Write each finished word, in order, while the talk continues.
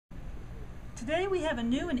Today we have a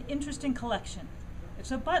new and interesting collection.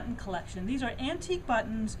 It's a button collection. These are antique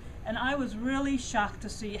buttons, and I was really shocked to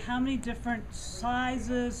see how many different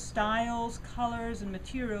sizes, styles, colors, and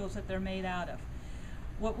materials that they're made out of.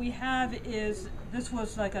 What we have is, this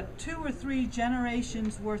was like a 2 or 3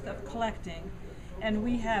 generations worth of collecting, and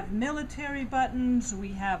we have military buttons, we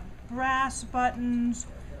have brass buttons,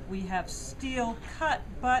 we have steel cut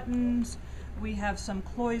buttons, we have some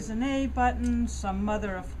cloisonne buttons, some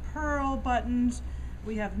mother of pearl buttons,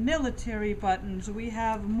 we have military buttons, we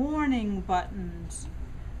have mourning buttons,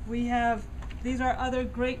 we have, these are other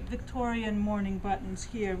great Victorian mourning buttons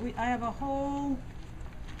here. I have a whole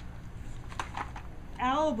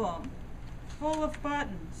album full of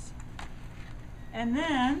buttons. And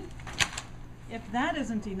then, if that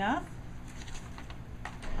isn't enough,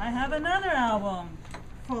 I have another album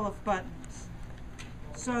full of buttons.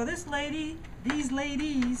 So this lady, these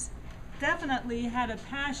ladies, definitely had a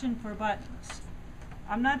passion for buttons.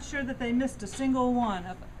 I'm not sure that they missed a single one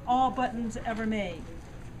of all buttons ever made.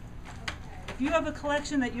 If you have a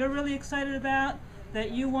collection that you're really excited about,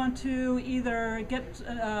 that you want to either get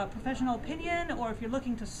a professional opinion, or if you're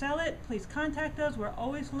looking to sell it, please contact us. We're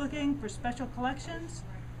always looking for special collections.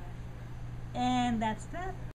 And that's that.